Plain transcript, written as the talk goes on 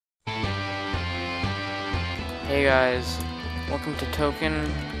Hey guys, welcome to Token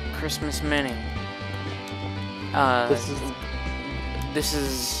Christmas Mini. This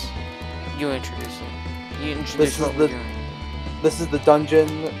is you introduce it. You introduce what we're doing. This is the dungeon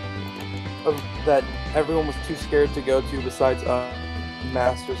that everyone was too scared to go to besides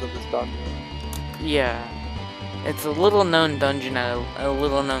masters of this dungeon. Yeah, it's a little known dungeon at a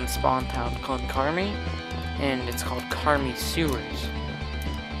little known spawn town called Carmi, and it's called Carmi Sewers.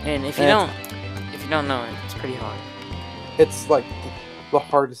 And if you don't know it, it's pretty hard. It's like the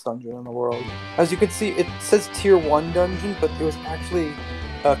hardest dungeon in the world. As you can see, it says tier 1 dungeon, but it was actually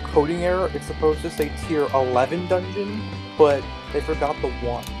a coding error. It's supposed to say tier 11 dungeon, but they forgot the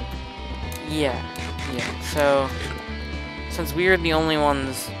 1. Yeah. So, since we are the only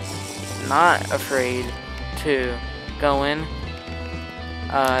ones not afraid to go in,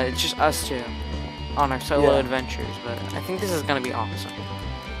 it's just us two on our solo adventures, but I think this is gonna be awesome.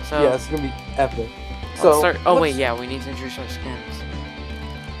 So, yeah, it's gonna be epic. Wait, yeah, we need to introduce our skins.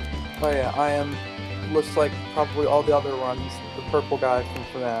 Oh yeah, I am, looks like probably all the other ones, the purple guy from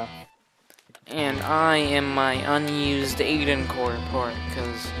FNAF. And I am my unused Aiden core port,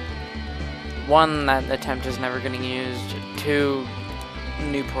 because 1, that attempt is never getting used, 2,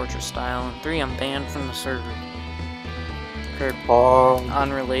 new portrait style, and 3, I'm banned from the server. For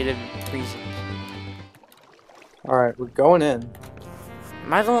unrelated reasons. Alright, we're going in.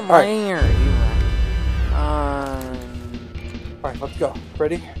 Am I the one lying, or are you lying? Alright, let's go.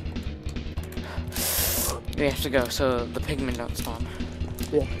 Ready? We have to go so the pigmen don't spawn.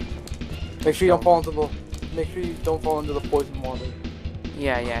 Yeah. Make sure you don't fall into the poison water.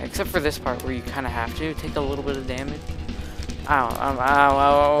 Yeah, except for this part where you kind of have to take a little bit of damage. Ow,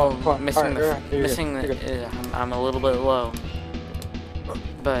 I'm a little bit low.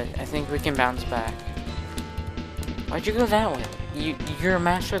 But I think we can bounce back. Why'd you go that way? You're a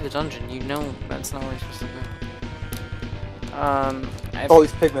master of the dungeon. You know that's not where you're supposed to go. All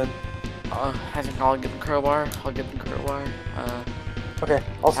these pigmen. I think I'll get the crowbar. Okay,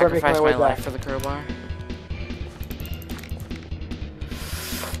 I'll start making my way back. Life for the crowbar.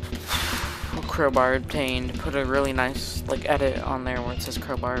 Crowbar obtained. Put a really nice edit on there where it says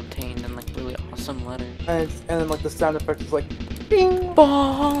crowbar obtained in really awesome letters. And then the sound effect is like bing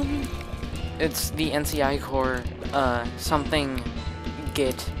bong. It's the NCI core something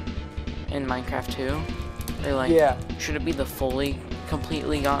get in Minecraft 2. Or should it be the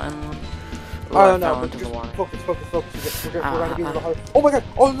completely gotten one? Ooh, I fell into the water. Focus. We're gonna be a little hard. Oh my god!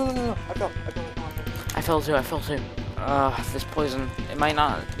 Oh no! I fell. I fell too. This poison, it might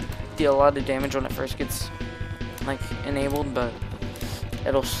not deal a lot of damage when it first gets enabled, but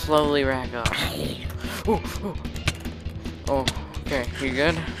it'll slowly rack up. Ooh. Oh, okay. You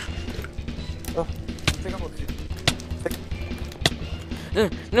good? I think I'm okay.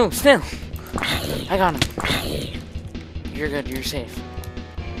 No, Snail! I got him. You're good. You're safe.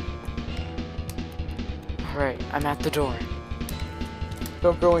 Alright, I'm at the door.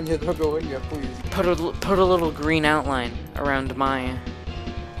 Don't go in yet, please. Put a little green outline around my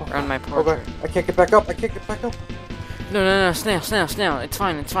portrait. Okay. I can't get back up. No, Snail. It's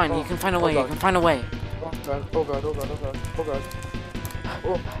fine. You can find a way. Oh god.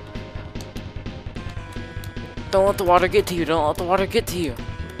 Oh. Don't let the water get to you.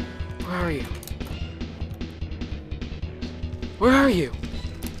 Where are you?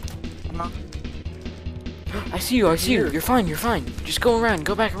 I'm not. I see you. You're fine. Just go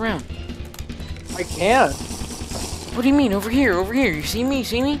back around. I can't. What do you mean? Over here. You see me?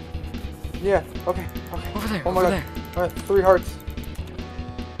 Yeah, okay. Over there. Oh my god. Alright, 3 hearts.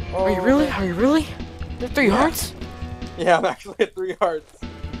 Oh, Are you really? You have 3 hearts? Yeah, I'm actually at 3 hearts.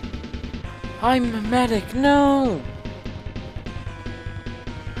 I'm a medic. No.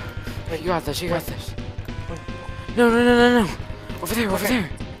 You got this. No. Over there.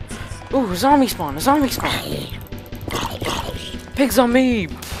 Ooh, a zombie spawn. Pigs on me.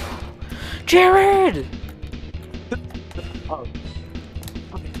 Jared. Oh.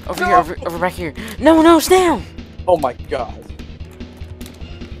 Over back here. No, Snail. Oh my god.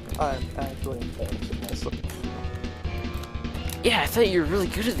 I'm actually embarrassing myself. Yeah, I thought you were really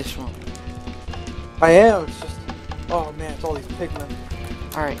good at this one. I am. It's just. Oh man, it's all these pigmen.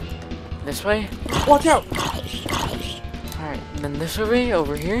 Alright. This way? Watch out! Alright, then this way,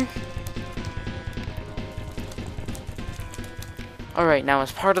 over here. Alright, now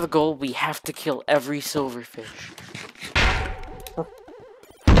as part of the goal, we have to kill every silverfish.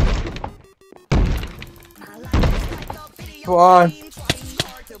 Come on.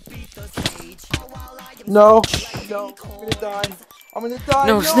 No, I'm gonna die.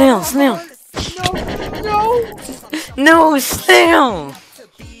 No, Snail. No, Snail.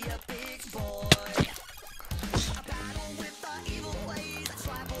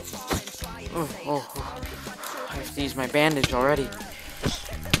 I have to use my bandage already.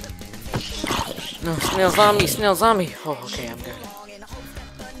 No, snail zombie, snail zombie. Oh, okay, I'm good.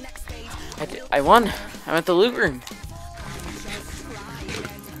 I won. I'm at the loot room.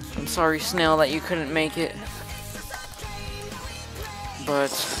 I'm sorry, Snail, that you couldn't make it.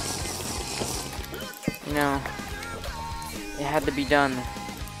 But, you know, it had to be done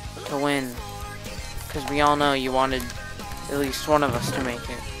to win. Because we all know you wanted at least one of us to make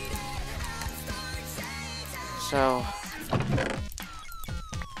it. So,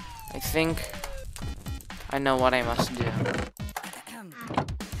 I think I know what I must do.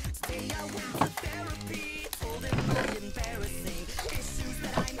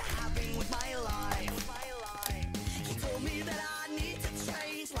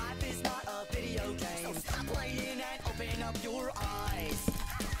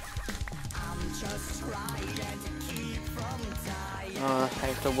 I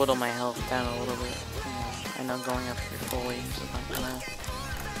have to whittle my health down a little bit. I know going up here fully is not gonna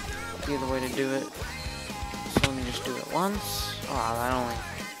be the way to do it. So let me just do it once. Oh,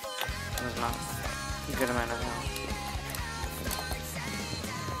 that was not a good amount of health.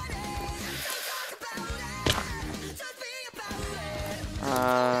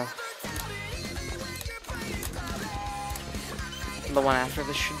 The one after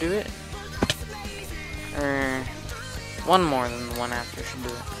this should do it. One more than the one after should do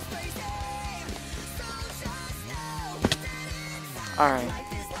it. Alright.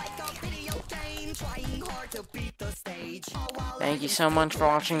 Thank you so much for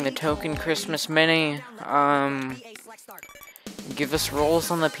watching the Token Christmas Mini. Give us roles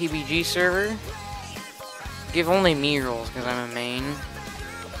on the PBG server. Give only me roles because I'm a main.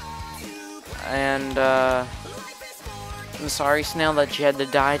 And, I'm sorry, Snail, that you had to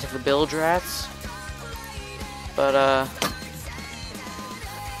die to the bilge rats. But,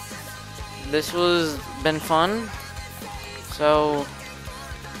 this was been fun. So,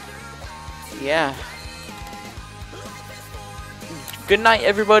 yeah. Good night,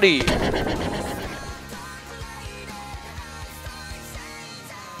 everybody.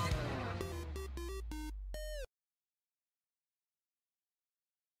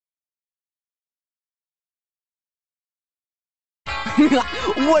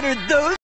 What are those?